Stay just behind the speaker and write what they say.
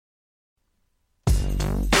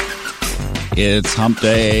It's Hump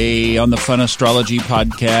Day on the Fun Astrology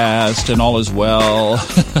Podcast, and all is well.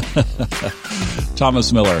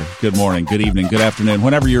 Thomas Miller, good morning, good evening, good afternoon,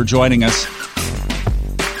 whenever you're joining us.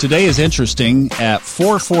 Today is interesting. At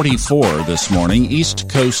 4:44 this morning, East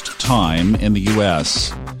Coast time in the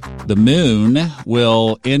U.S., the moon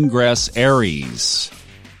will ingress Aries.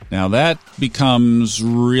 Now that becomes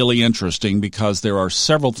really interesting because there are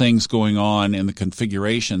several things going on in the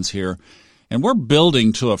configurations here. And we're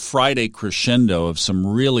building to a Friday crescendo of some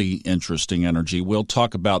really interesting energy. We'll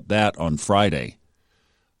talk about that on Friday.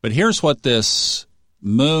 But here's what this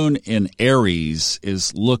moon in Aries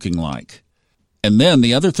is looking like. And then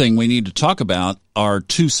the other thing we need to talk about are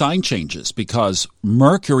two sign changes, because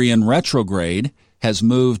Mercury in retrograde has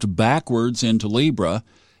moved backwards into Libra,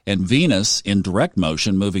 and Venus in direct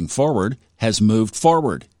motion moving forward has moved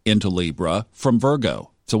forward into Libra from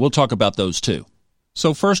Virgo. So we'll talk about those too.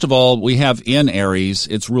 So first of all, we have in Aries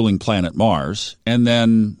its ruling planet Mars, and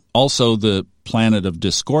then also the planet of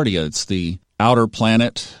Discordia. It's the outer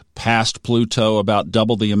planet past Pluto, about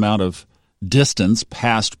double the amount of distance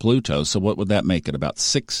past Pluto. So what would that make it? About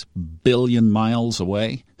 6 billion miles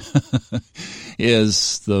away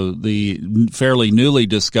is the fairly newly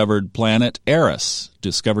discovered planet Eris,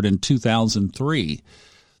 discovered in 2003.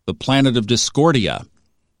 The planet of Discordia,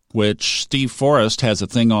 which Steve Forrest has a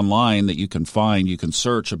thing online that you can find. You can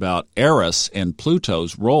search about Eris and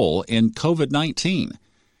Pluto's role in COVID-19.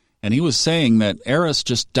 And he was saying that Eris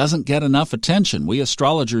just doesn't get enough attention. We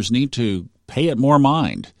astrologers need to pay it more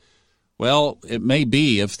mind. Well, it may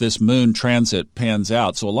be if this moon transit pans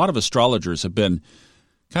out. So a lot of astrologers have been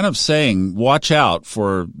kind of saying, watch out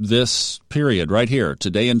for this period right here,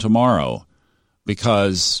 today and tomorrow,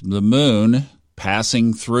 because the moon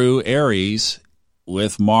passing through Aries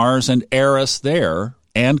with Mars and Eris there,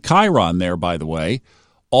 and Chiron there, by the way,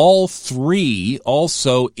 all three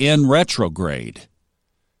also in retrograde.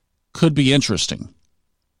 Could be interesting.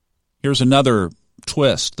 Here's another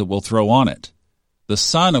twist that we'll throw on it. The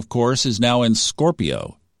sun, of course, is now in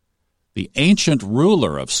Scorpio. The ancient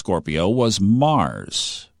ruler of Scorpio was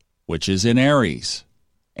Mars, which is in Aries.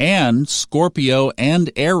 And Scorpio and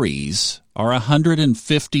Aries are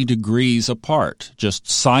 150 degrees apart, just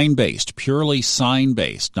sign-based, purely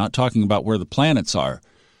sign-based, not talking about where the planets are.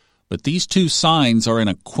 But these two signs are in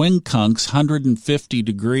a quincunx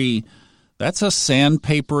 150-degree, that's a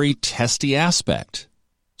sandpapery, testy aspect.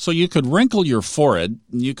 So you could wrinkle your forehead,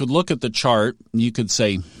 you could look at the chart, and you could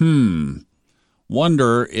say,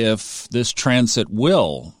 wonder if this transit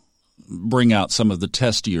will bring out some of the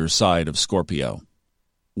testier side of Scorpio.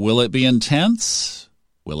 Will it be intense?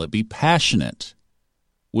 Will it be passionate?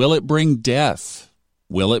 Will it bring death?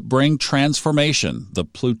 Will it bring transformation, the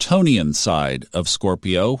Plutonian side of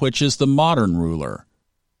Scorpio, which is the modern ruler?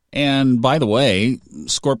 And by the way,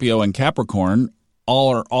 Scorpio and Capricorn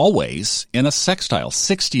are always in a sextile,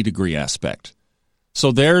 60-degree aspect.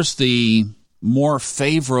 So there's the more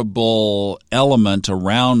favorable element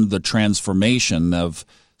around the transformation of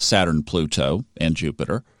Saturn, Pluto, and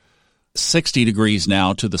Jupiter. 60 degrees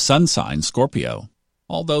now to the sun sign, Scorpio.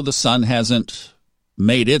 Although the sun hasn't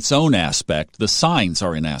made its own aspect, the signs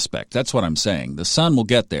are in aspect. That's what I'm saying. The sun will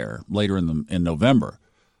get there later in November.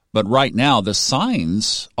 But right now, the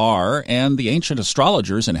signs are, and the ancient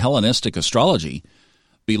astrologers in Hellenistic astrology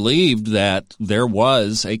believed that there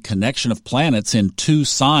was a connection of planets in two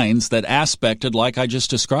signs that aspected like I just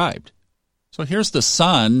described. So here's the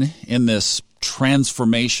sun in this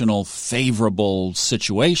transformational, favorable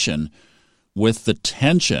situation with the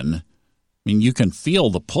tension. I mean, you can feel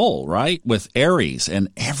the pull, right, with Aries, and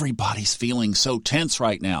everybody's feeling so tense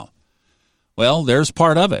right now. Well, there's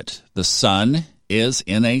part of it. The sun is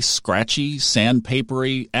in a scratchy,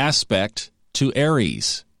 sandpapery aspect to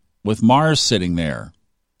Aries, with Mars sitting there,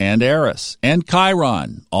 and Eris, and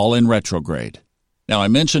Chiron, all in retrograde. Now, I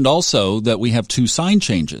mentioned also that we have two sign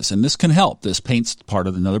changes, and this can help. This paints part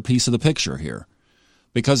of another piece of the picture here,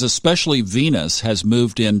 because especially Venus has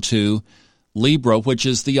moved into Libra, which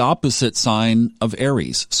is the opposite sign of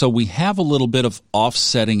Aries. So we have a little bit of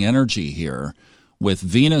offsetting energy here with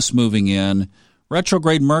Venus moving in.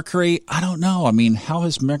 Retrograde Mercury, I don't know. I mean, how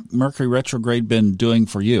has Mercury retrograde been doing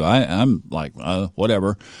for you? I'm like,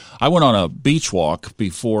 whatever. I went on a beach walk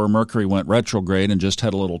before Mercury went retrograde and just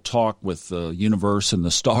had a little talk with the universe and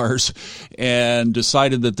the stars, and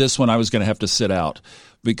decided that this one I was going to have to sit out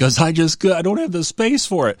because I don't have the space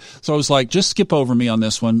for it. So I was like, just skip over me on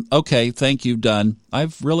this one. Okay, thank you, done.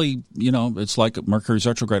 I've really, it's like Mercury's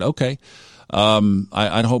retrograde. Okay.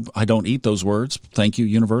 I hope I don't eat those words. Thank you,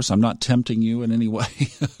 universe. I'm not tempting you in any way.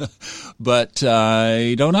 But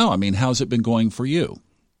I don't know. I mean, how's it been going for you?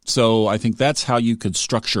 So I think that's how you could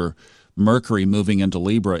structure Mercury moving into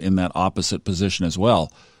Libra in that opposite position as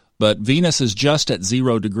well. But Venus is just at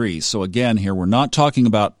 0 degrees. So again, here we're not talking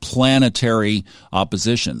about planetary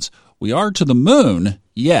oppositions. We are to the moon,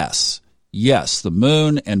 yes. Yes, the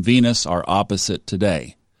moon and Venus are opposite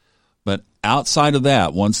today. But outside of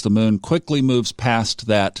that, once the moon quickly moves past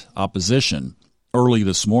that opposition early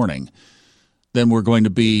this morning, then we're going to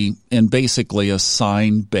be in basically a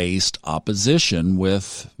sign-based opposition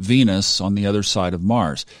with Venus on the other side of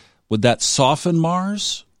Mars. Would that soften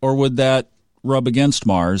Mars, or would that rub against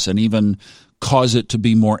Mars and even cause it to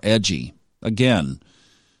be more edgy? Again,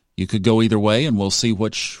 you could go either way, and we'll see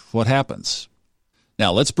what happens.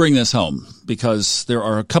 Now, let's bring this home, because there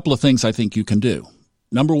are a couple of things I think you can do.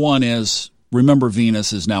 Number one is, remember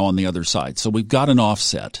Venus is now on the other side, so we've got an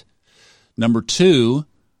offset. Number two,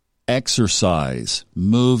 exercise,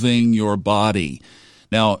 moving your body.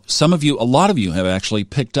 Now, a lot of you have actually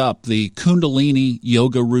picked up the Kundalini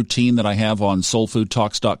yoga routine that I have on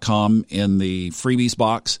soulfoodtalks.com in the freebies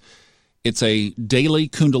box. It's a daily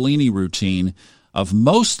Kundalini routine of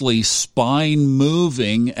mostly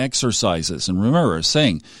spine-moving exercises. And remember, I was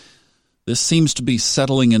saying, this seems to be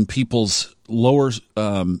settling in people's lower,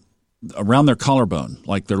 around their collarbone,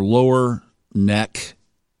 like their lower neck,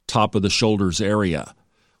 top of the shoulders area.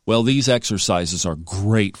 Well, these exercises are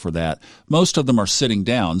great for that. Most of them are sitting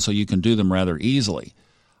down, so you can do them rather easily.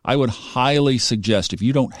 I would highly suggest, if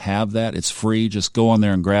you don't have that, it's free. Just go on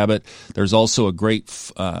there and grab it. There's also a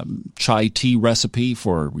great chai tea recipe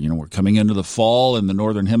for, we're coming into the fall in the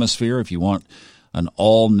Northern Hemisphere. If you want an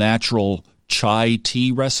all-natural chai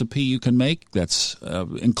tea recipe you can make, that's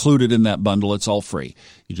included in that bundle. It's all free.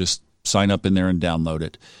 You just sign up in there and download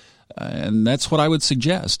it. And that's what I would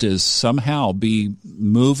suggest, is somehow be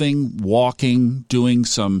moving, walking, doing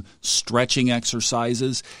some stretching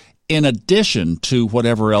exercises in addition to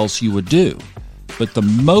whatever else you would do. But the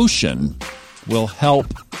motion will help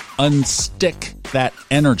unstick that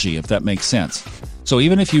energy, if that makes sense. So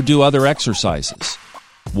even if you do other exercises,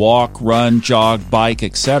 walk, run, jog, bike,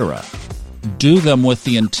 etc., do them with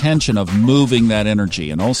the intention of moving that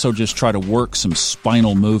energy, and also just try to work some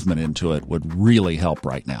spinal movement into it would really help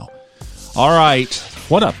right now. All right,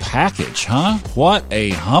 what a package, huh? What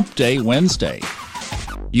a Hump Day Wednesday.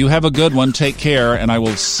 You have a good one. Take care, and I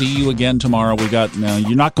will see you again tomorrow.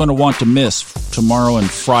 You're not going to want to miss tomorrow and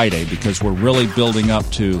Friday, because we're really building up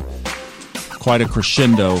to quite a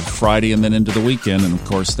crescendo Friday and then into the weekend, and of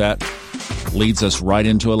course that leads us right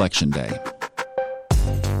into Election Day.